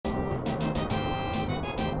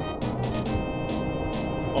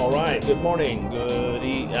Alright, good morning, good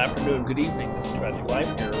afternoon, good evening. This is Tragic Life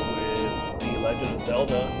here with The Legend of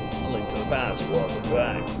Zelda, A Link to the Past. Welcome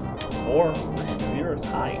back. Or, viewers,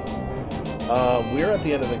 hi. We're at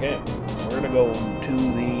the end of the game. We're going to go to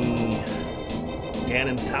the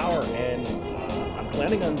Ganon's Tower, and I'm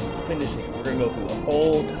planning on finishing it. We're going to go through the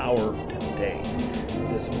whole tower today.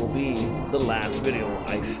 This will be the last video,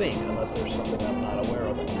 I think, unless there's something I'm not aware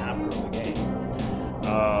of after the game.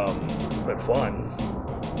 It's been fun.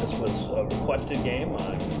 This was a requested game.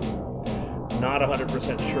 I'm not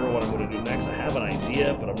 100% sure what I'm going to do next. I have an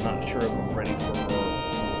idea, but I'm not sure if I'm ready for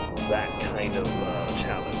that kind of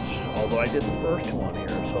challenge. Although I did the first two on here,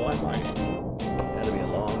 so I might. That'll be a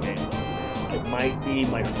long game. It might be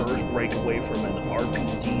my first breakaway from an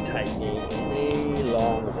RPG type game in a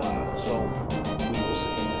long while, so we will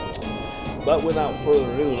see. But without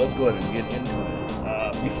further ado, let's go ahead and get into it.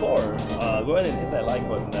 Before, go ahead and hit that like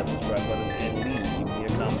button, that subscribe button, and leave me a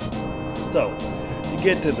comment. So, to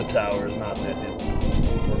get to the tower is not that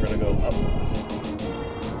difficult. We're going to go up.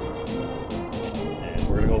 And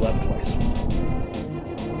we're going to go left twice.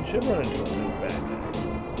 We should run into a new bad guy.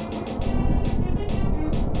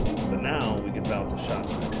 But now, we can bounce a shot.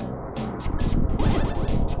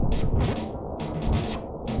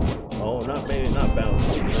 Oh, not maybe, not bounce.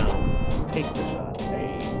 Now, take the shot.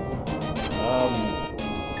 Hey.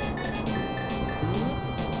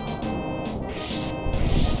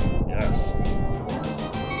 Yes.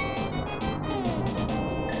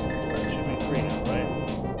 That should be 3 now, right?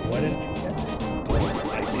 Why didn't you catch it?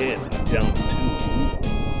 I did. I'm down to 2.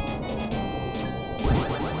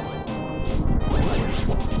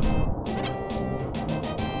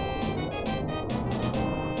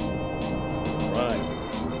 Right.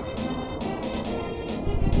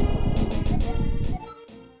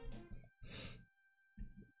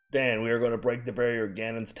 Dan, we are going to break the barrier of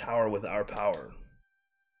Ganon's Tower with our power.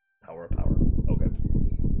 Tower of power. Okay.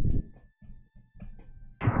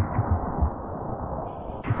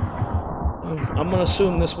 I'm going to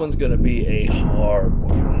assume this one's going to be a hard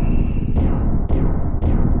one.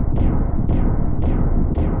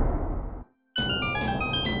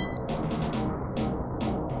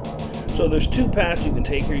 So there's 2 paths you can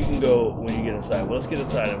take here. You can go when you get inside. Well, let's get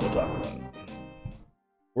inside and we'll talk about it.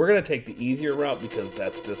 We're going to take the easier route because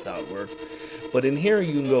that's just how it works. But in here,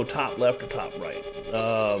 you can go top left or top right.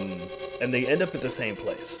 And they end up at the same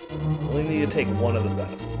place. You only need to take one of the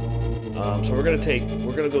paths. So we're going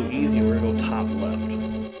to go easy. We're going to go top left.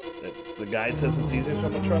 The guide says it's easier, so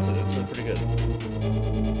I'm going to trust it. It's pretty good.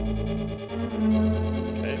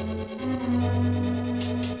 Okay.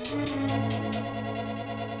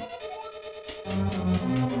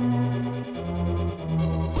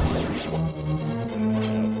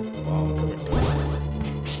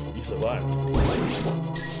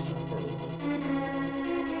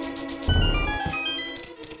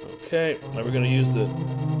 Okay, now we're going to use the...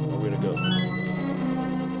 Where are we going to go?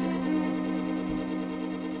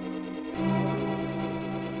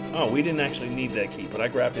 Oh, we didn't actually need that key, but I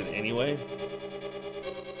grabbed it anyway.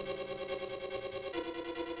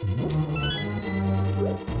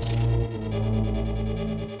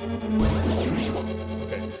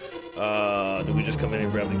 Okay. Do we just come in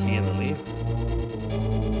and grab the key and then leave?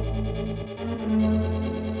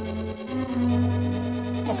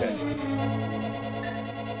 Okay.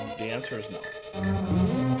 The answer is no.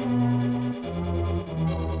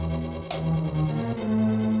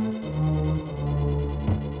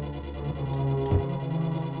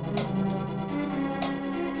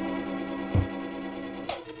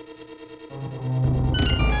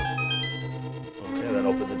 Okay, that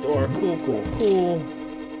opened the door. Cool, cool, cool.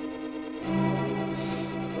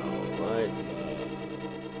 Alright.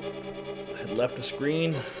 Had left a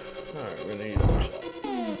screen. Alright, we're gonna need a hook shot.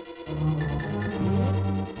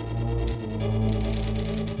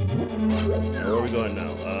 Where are we going now?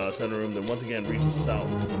 Center room, then once again reaches south.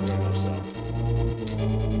 We're gonna go south.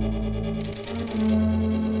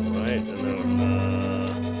 Right, and then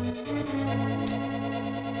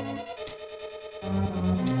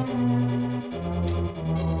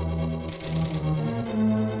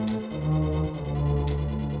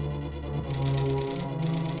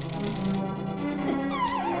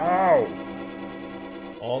ow!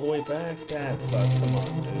 All the way back? That sucks. Come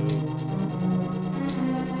on, dude.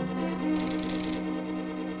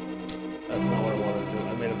 That's not what I wanted to do. I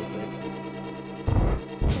made a mistake.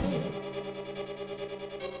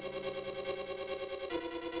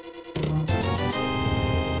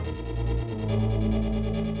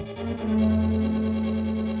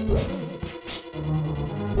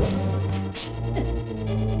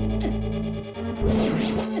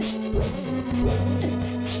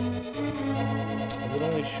 it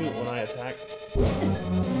only shoot when I attack? I made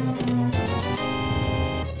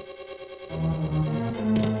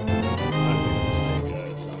a mistake,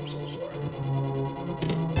 guys. I'm so sorry.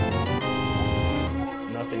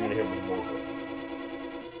 Nothing in here but bullshit.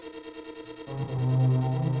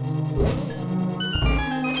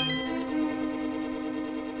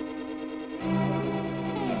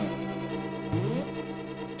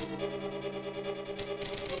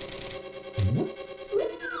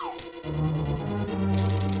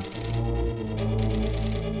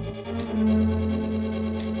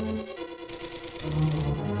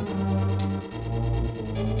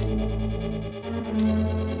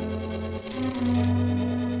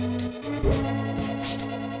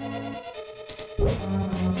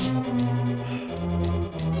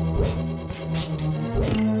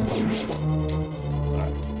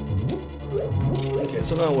 Okay,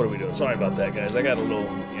 so now what are we doing? Sorry about that, guys. I got a little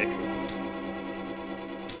ick.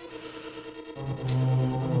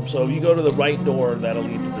 So you go to the right door, that'll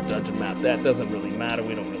lead to the dungeon map. That doesn't really matter.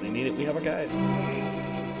 We don't really need it. We have a guide.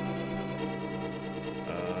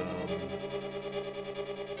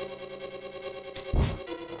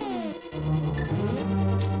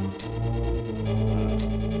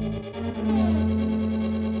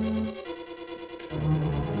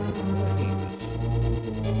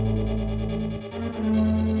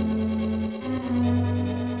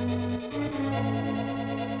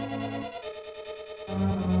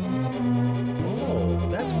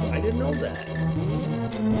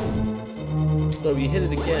 So if you hit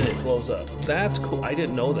it again, it blows up. That's cool. I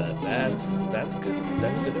didn't know that. That's good.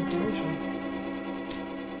 That's good information.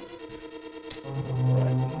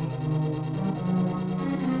 Right.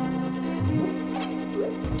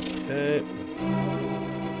 Okay.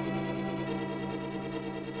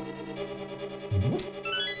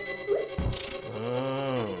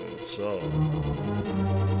 So.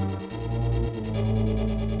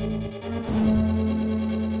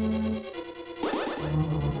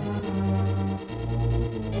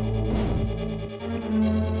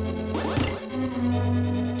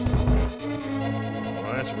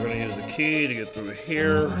 We're going to use the key to get through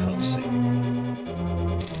here. Let's see.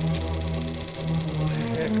 What the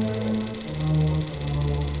heck?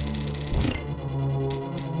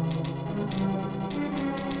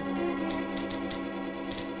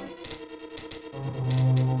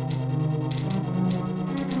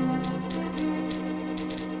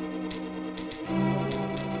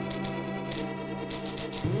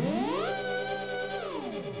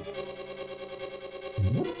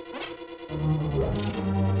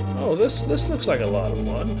 Oh, this looks like a lot of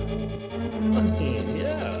fun. I mean,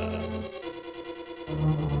 yeah.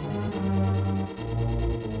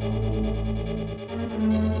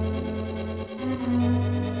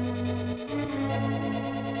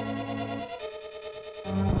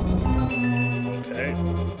 Okay.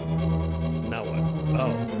 Now what?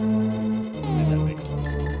 Oh. Okay, that makes sense.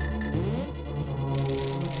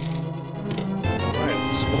 Alright,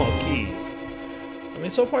 it's a small key. I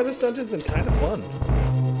mean, so far this dungeon's been kind of fun.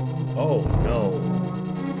 Oh, no.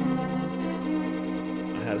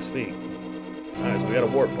 I had to speak. Alright, so we got a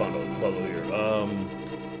warp puzzle here.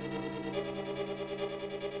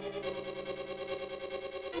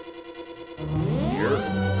 Here.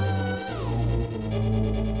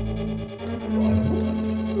 Bottom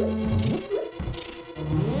left.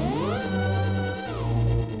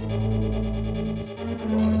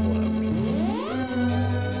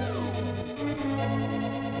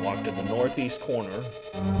 Walk to the northeast corner.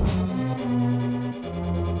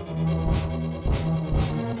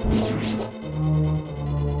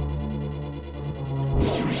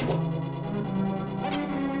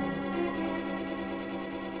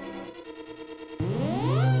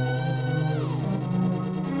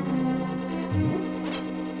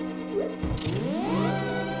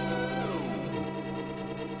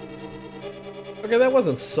 Okay, that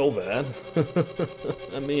wasn't so bad.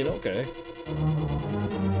 I mean, okay.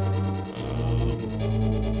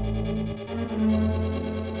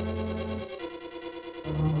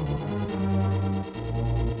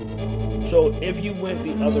 So if you went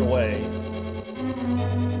the other way,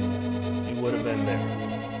 you would have been there.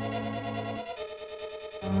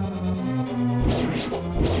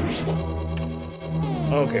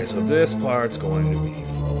 Okay, so this part's going to be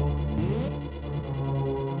full.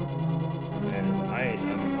 And I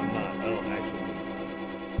don't actually.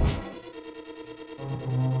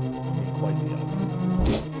 I mean, quite the opposite.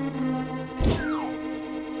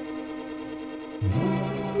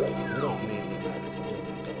 We don't need the magic, so we'll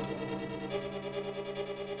leave that alone.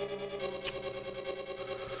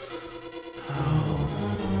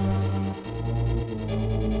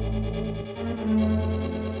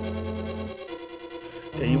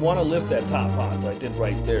 want to lift that top pot, so I did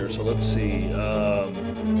right there. So let's see.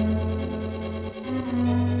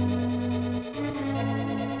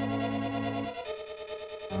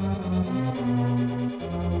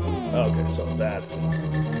 Okay, so that's it.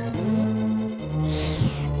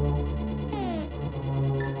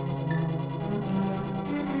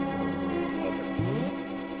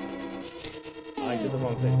 I did the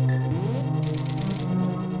wrong thing.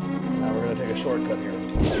 Now we're going to take a shortcut here.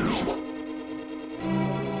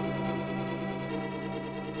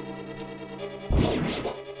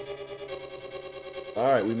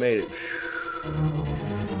 Alright, we made it.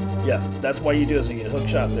 Yeah, that's why you do it, so you get hook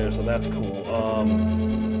shot there, so that's cool.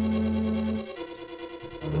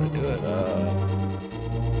 Did I do it?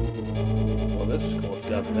 Well, this is cool, it's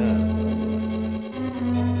got that.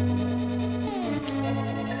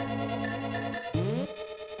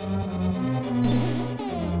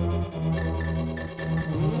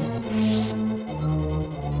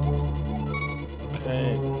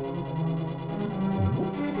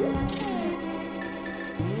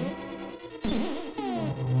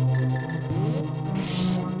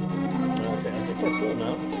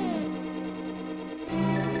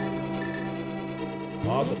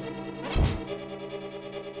 Awesome.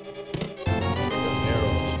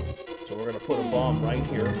 Arrows. So we're going to put a bomb right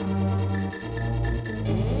here.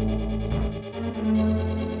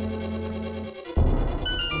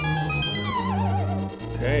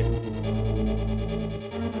 Okay.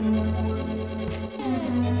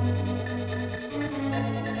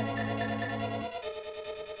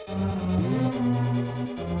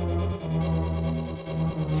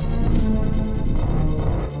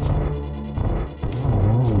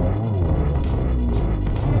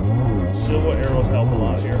 Silver arrows help a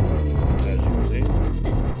lot here, as you can see.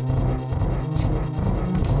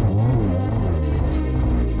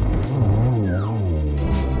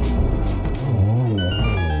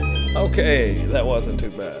 Okay, that wasn't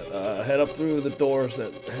too bad. Head up through the doors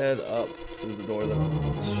that head up through the door that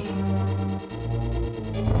opens.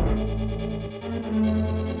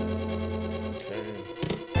 Okay.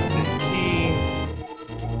 Big key.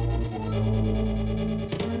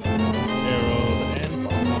 Arrows and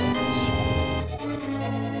bombs.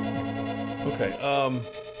 Okay,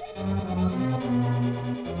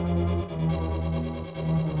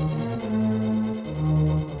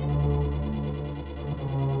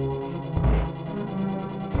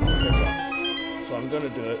 so I'm gonna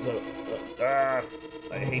do it.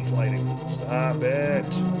 I hate sliding. Stop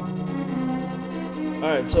it.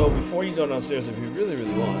 Alright, so before you go downstairs, if you really,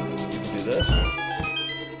 really want, you can do this.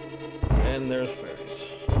 And there's fairies.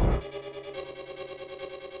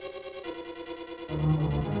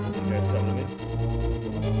 You guys come to me?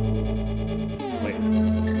 Wait.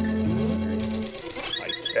 I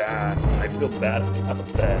can't. I feel bad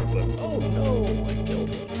about that, but oh no, I killed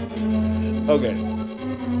him. Okay.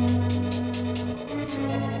 So,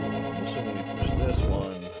 I'm assuming we push this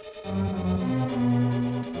one.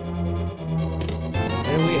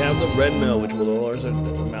 And we have the red mill, which will lower the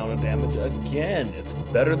amount of damage again. It's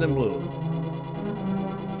better than blue.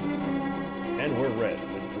 And we're red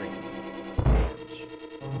with green.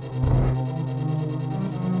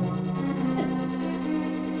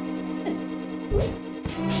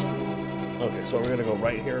 Okay, so we're gonna go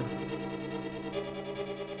right here.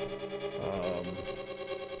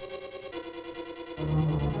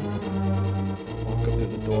 Walk up to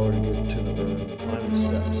the door to get to the room and climb the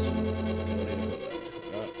steps.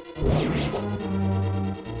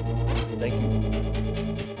 Thank you.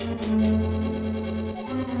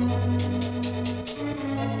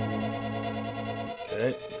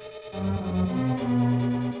 Okay.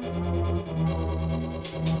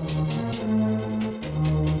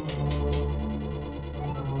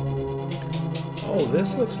 Oh, this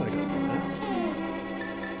looks like a blast.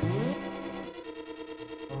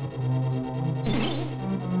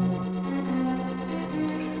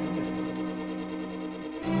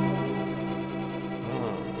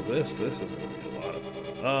 This is going to be a lot of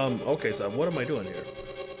fun. Okay, so what am I doing here?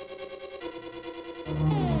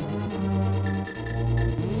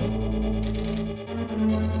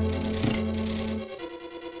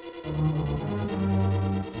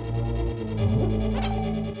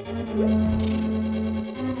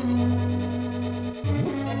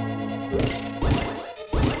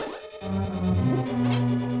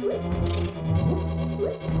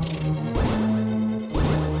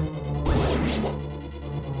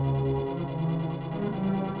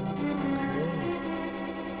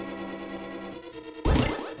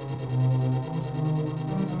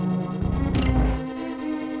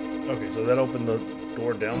 Okay, so that opened the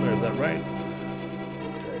door down there, is that right?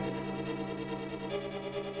 Okay.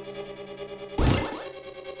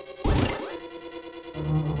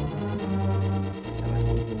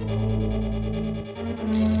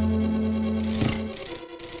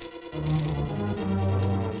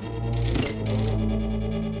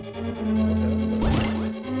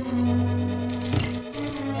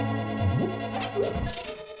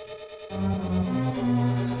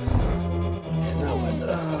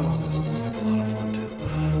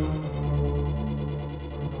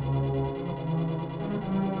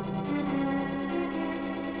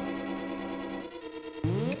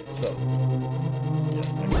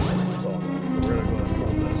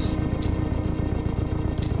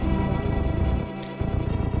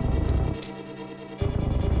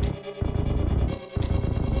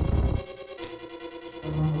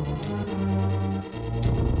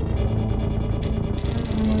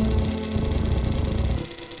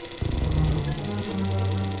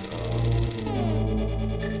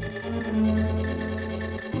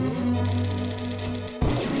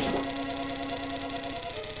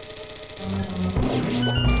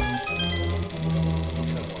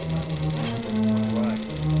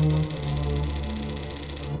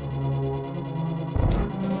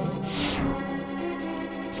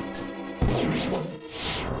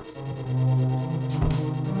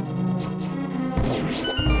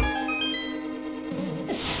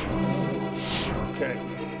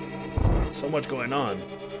 much going on.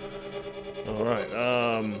 All right.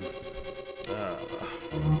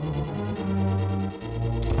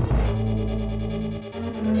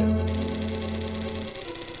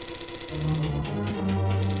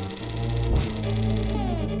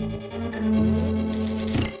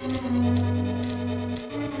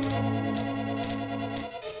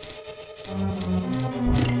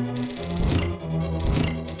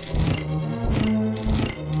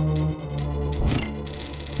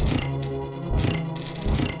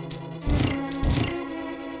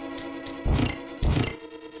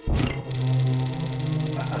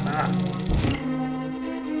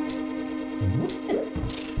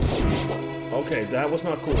 Okay, that was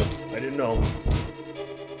not cool. I didn't know.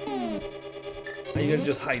 How you gonna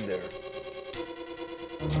just hide there?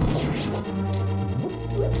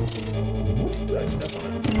 Did I step on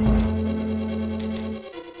it?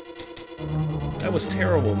 That was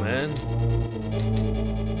terrible, man.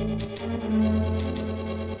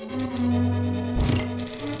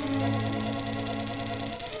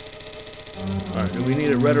 Alright, do we need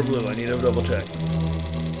it red or blue? I need to double check.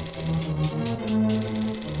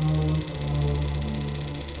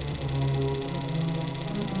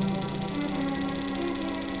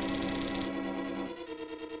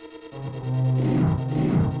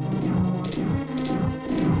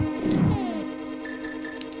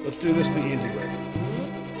 Let's do this the easy way.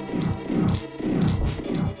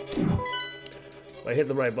 I hit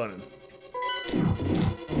the right button.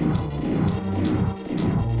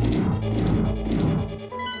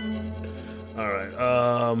 Alright,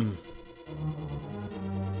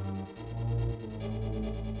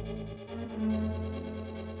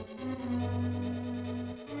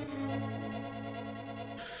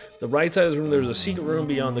 the right side of the room, there's a secret room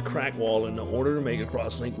beyond the crack wall, and in order to make it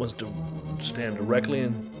across, Link must stand directly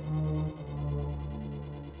in...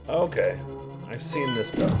 Okay, I've seen this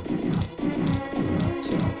stuff.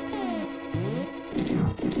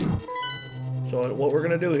 So what we're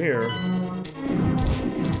gonna do here...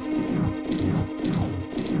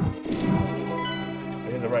 I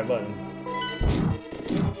hit the right button.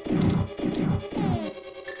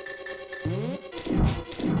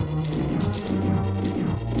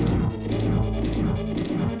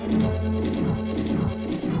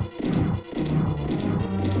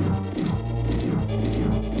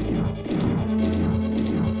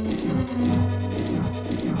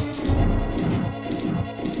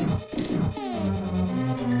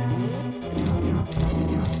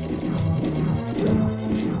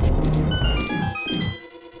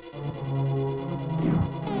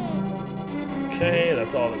 Okay,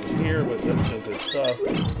 that's all that was here, but that's still good stuff.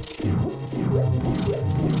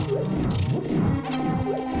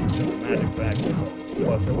 Magic back, that's all.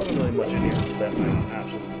 But there wasn't really much in here that I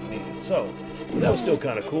absolutely needed. So, that was still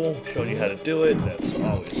kind of cool. Showing you how to do it. That's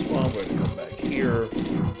always fun. We're going to come back here.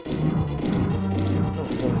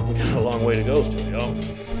 Oh, we got a long way to go still, y'all.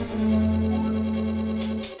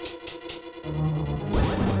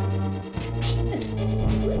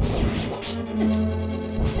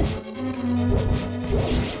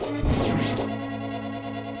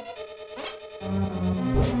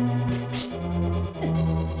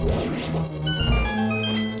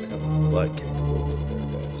 Butt kicked a little bit there,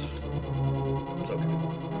 guys. It's okay.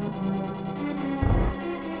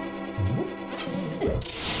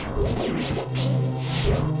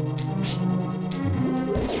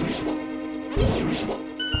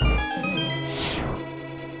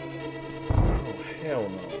 Oh, hell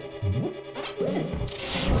no.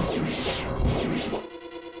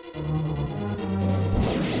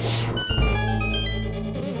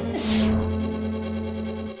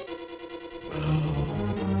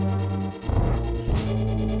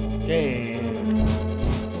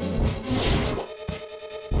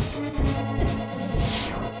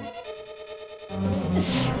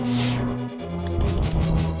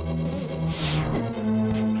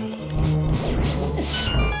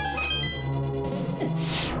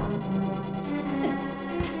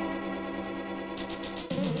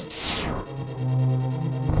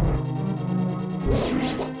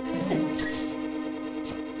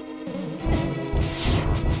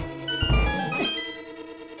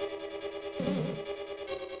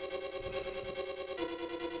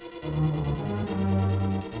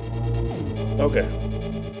 Okay.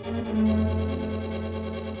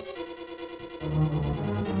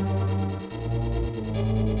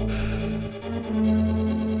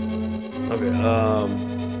 Okay,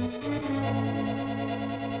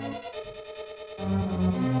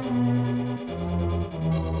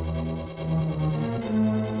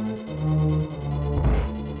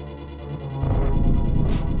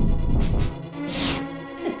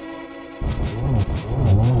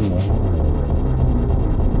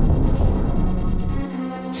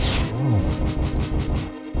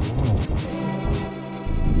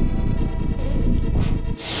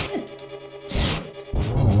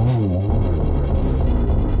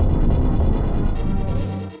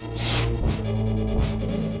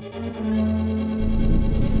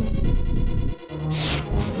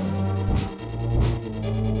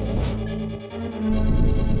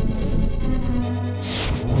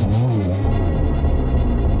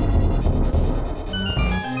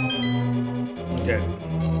 Okay.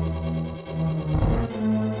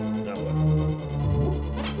 Now what?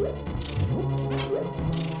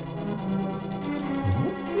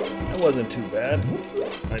 That wasn't too bad.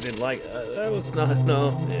 I didn't like that was not,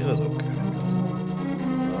 no, it was okay.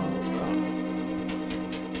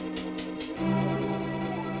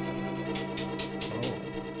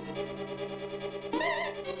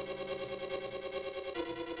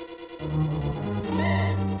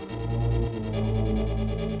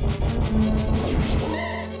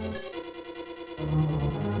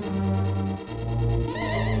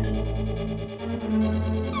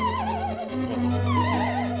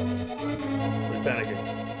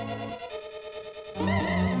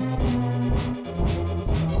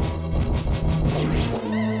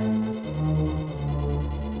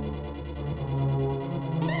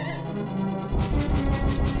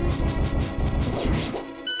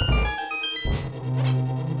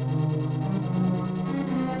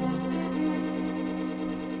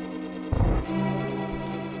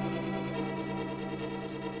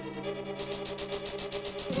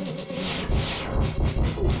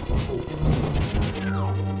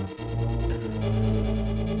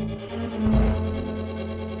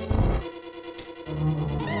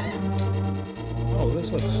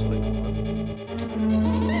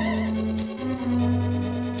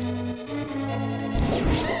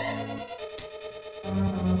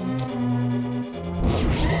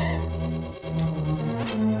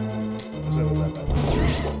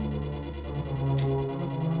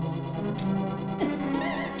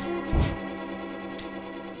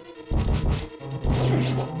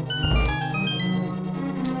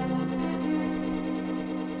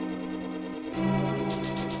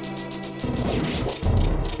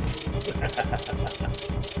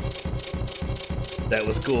 That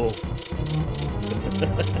was cool.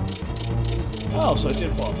 Oh, so it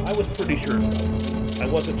did fall. I was pretty sure it fell. I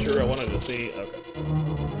wasn't sure. I wanted to see. Okay.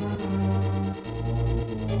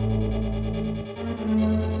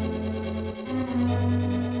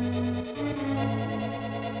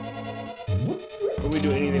 When we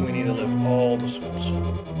do anything, we need to lift all the schools.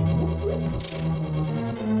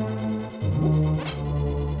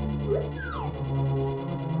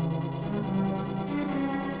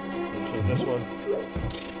 Include this one.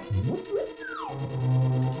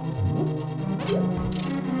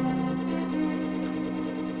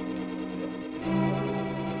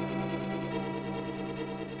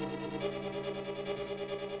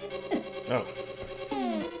 Oh.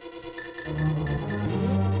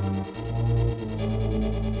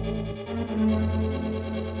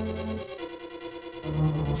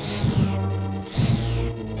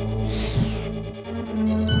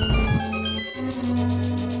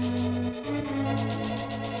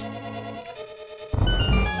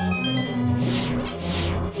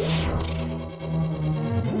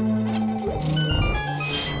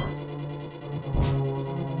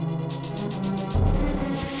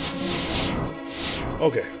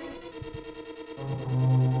 Okay.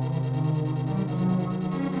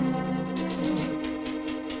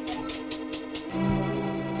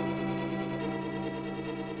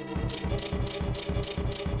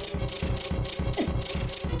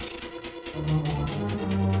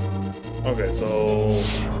 Okay, so...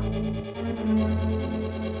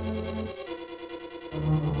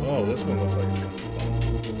 Oh, this one looks like it's gonna be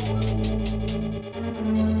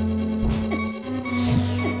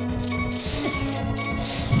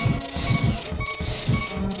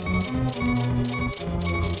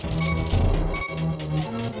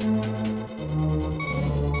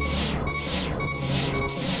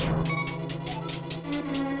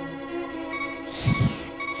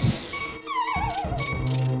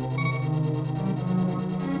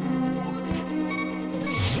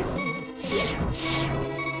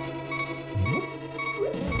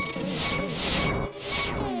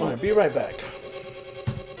Alright, be right back.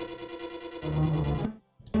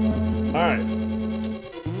 Alright.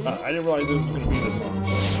 I didn't realize it was going to be this long.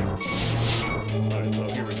 Alright, so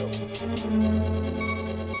here we go.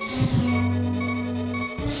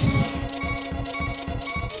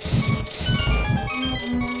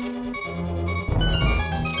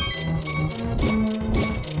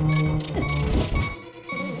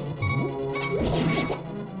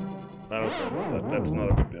 I don't care. That's not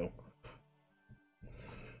a big deal.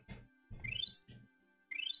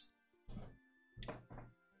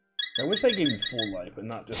 I wish I gave you full life and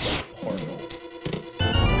not just like partial.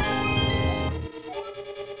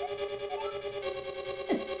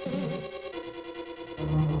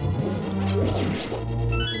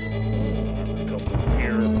 Come over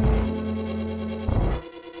here.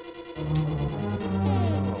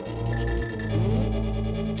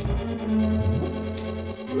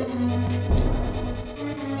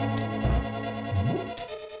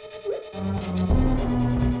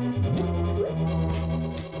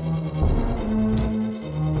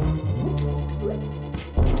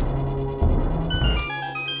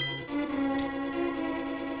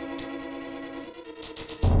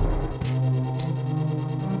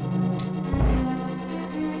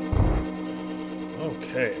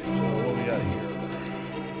 Okay, so what we got here?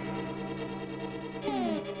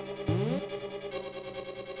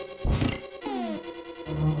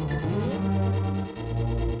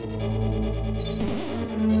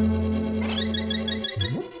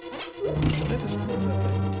 Did I just close that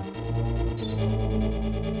thing?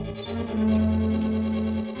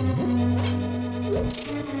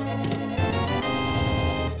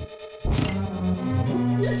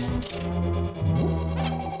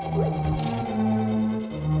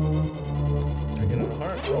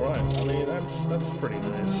 Alright, I mean, that's pretty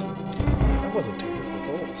nice. That wasn't too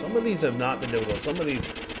difficult. Some of these have not been difficult. Some of these...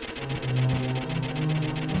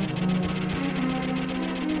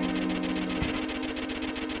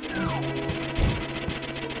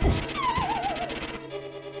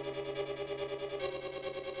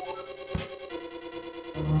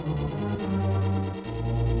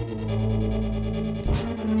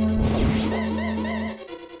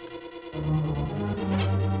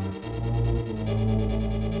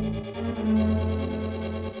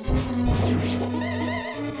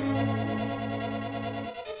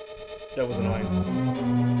 That was annoying.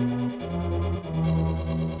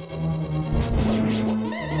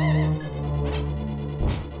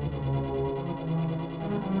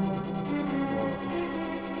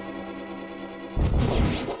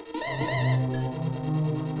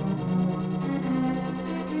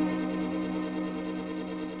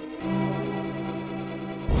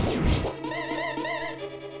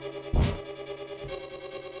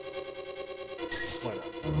 Why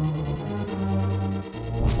not?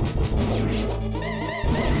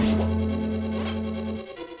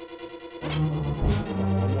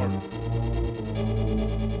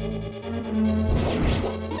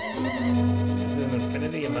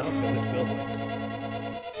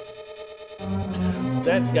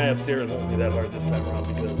 That guy upstairs won't be that hard this time around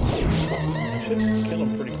because I should kill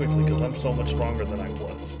him pretty quickly because I'm so much stronger than I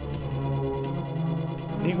was.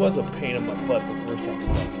 He was a pain in my butt the first time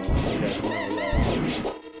I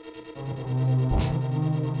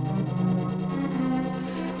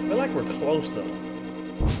feel like we're close though.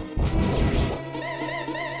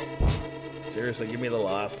 Seriously, give me the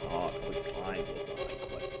last hawk. Quit climb.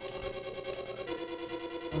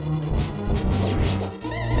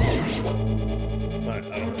 Alright,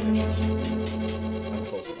 I don't have issues. I'm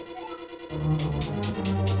close enough.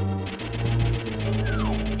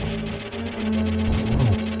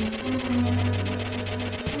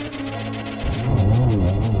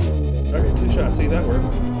 Okay, 2 shots. See, that worked.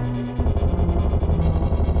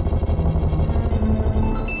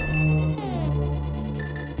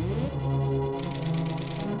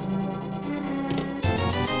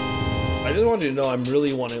 I just wanted you to know I'm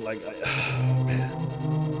really wanting, like, man.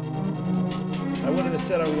 I wouldn't have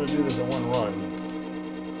said I was going to do this in one run.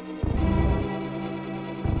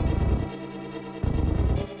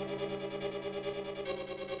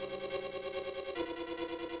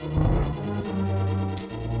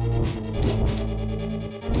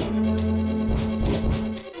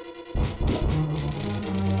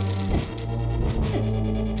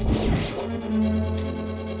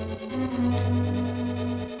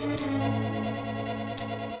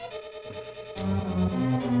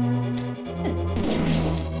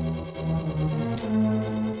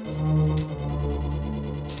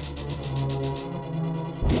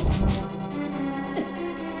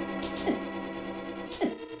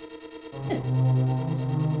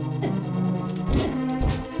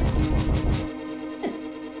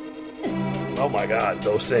 Oh my god,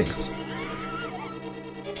 those things.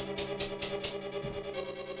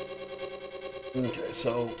 Okay,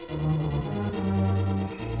 so...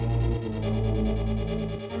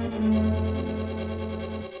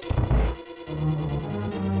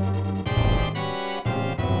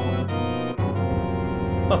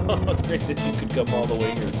 It's great that you could come all the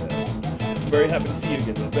way here, man. I'm very happy to see you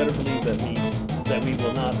again, but better believe that we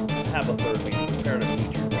will not have a third meeting. Prepare to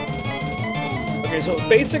meet you. Okay, so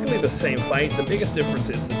basically the same fight. The biggest difference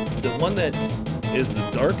is the one that is the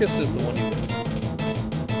darkest is the one you win.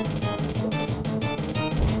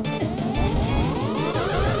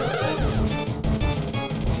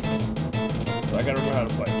 So I gotta remember how to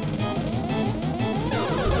fight.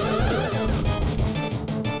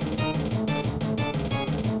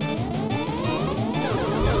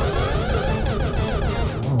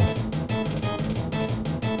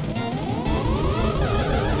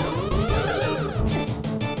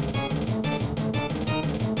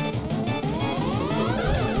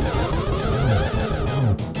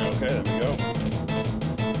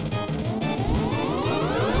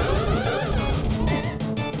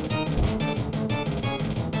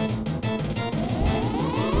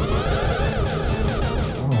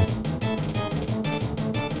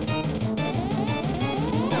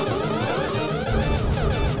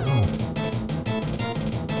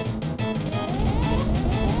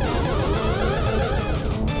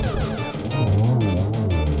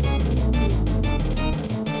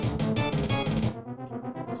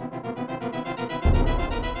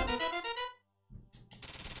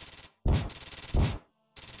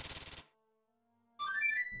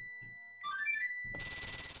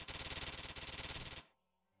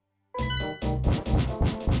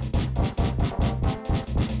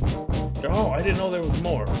 I didn't know there was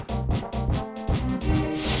more.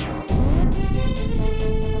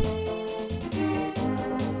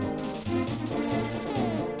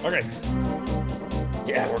 Okay.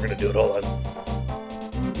 Yeah, we're gonna do it. Hold on.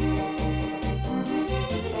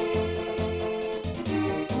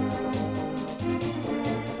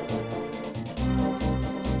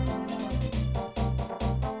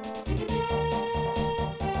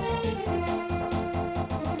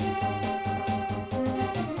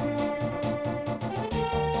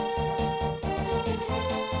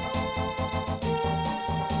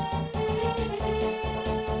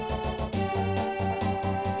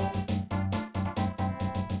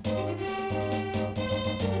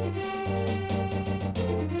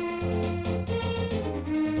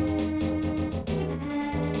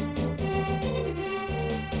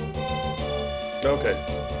 Okay.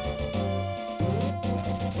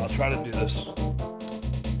 I'll try to do this.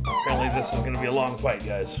 Apparently this is going to be a long fight,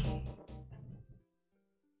 guys.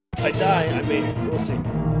 I die, I mean, we'll see.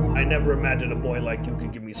 I never imagined a boy like you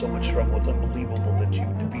could give me so much trouble. It's unbelievable that you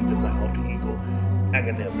defeated my alter ego,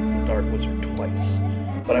 Aghanim, the Dark Wizard, twice.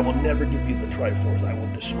 But I will never give you the Triforce. I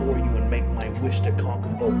will destroy you and make my wish to conquer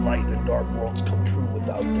both light and dark worlds come true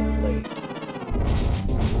without delay.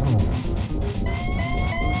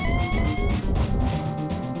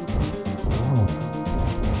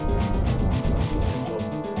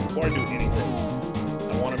 Before I do anything,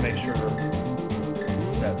 I want to make sure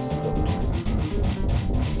that's hooked.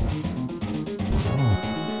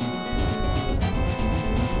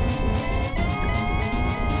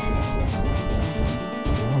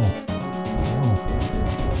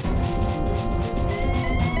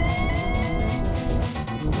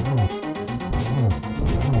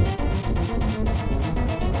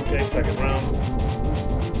 Okay, second round.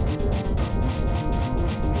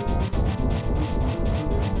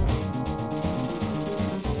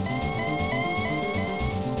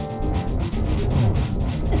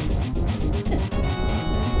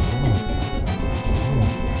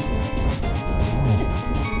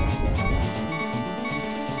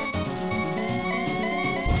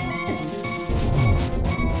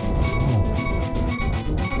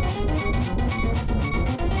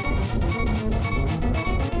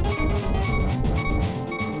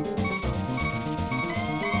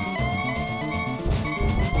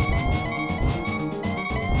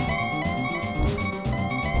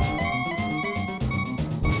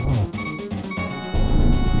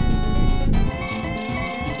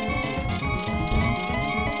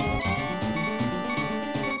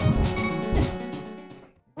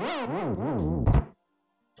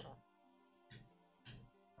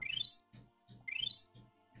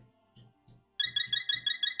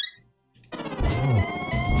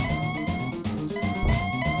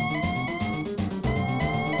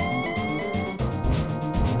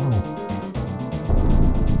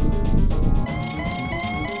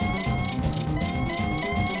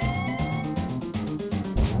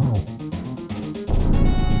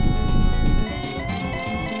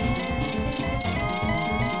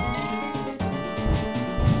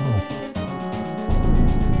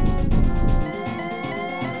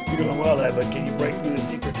 Well, but can you break through the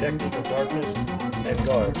secret technique of darkness and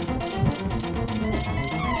guard?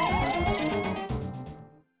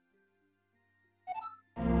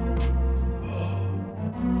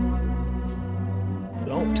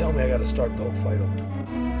 Don't tell me I gotta start the whole fight over.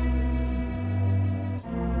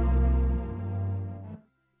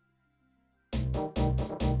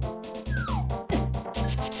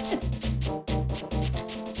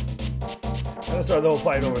 I gotta start the whole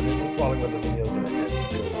fight over. This is probably what the video is gonna end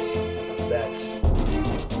because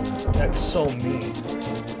that's so mean.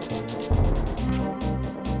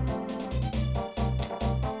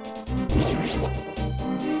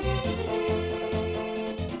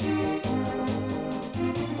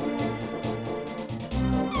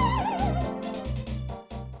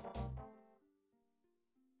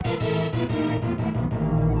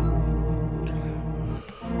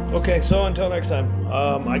 Okay, so until next time.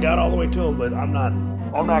 I got all the way to him, but I'm not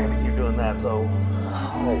gonna keep doing that, so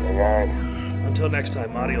until next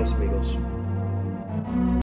time, adios amigos.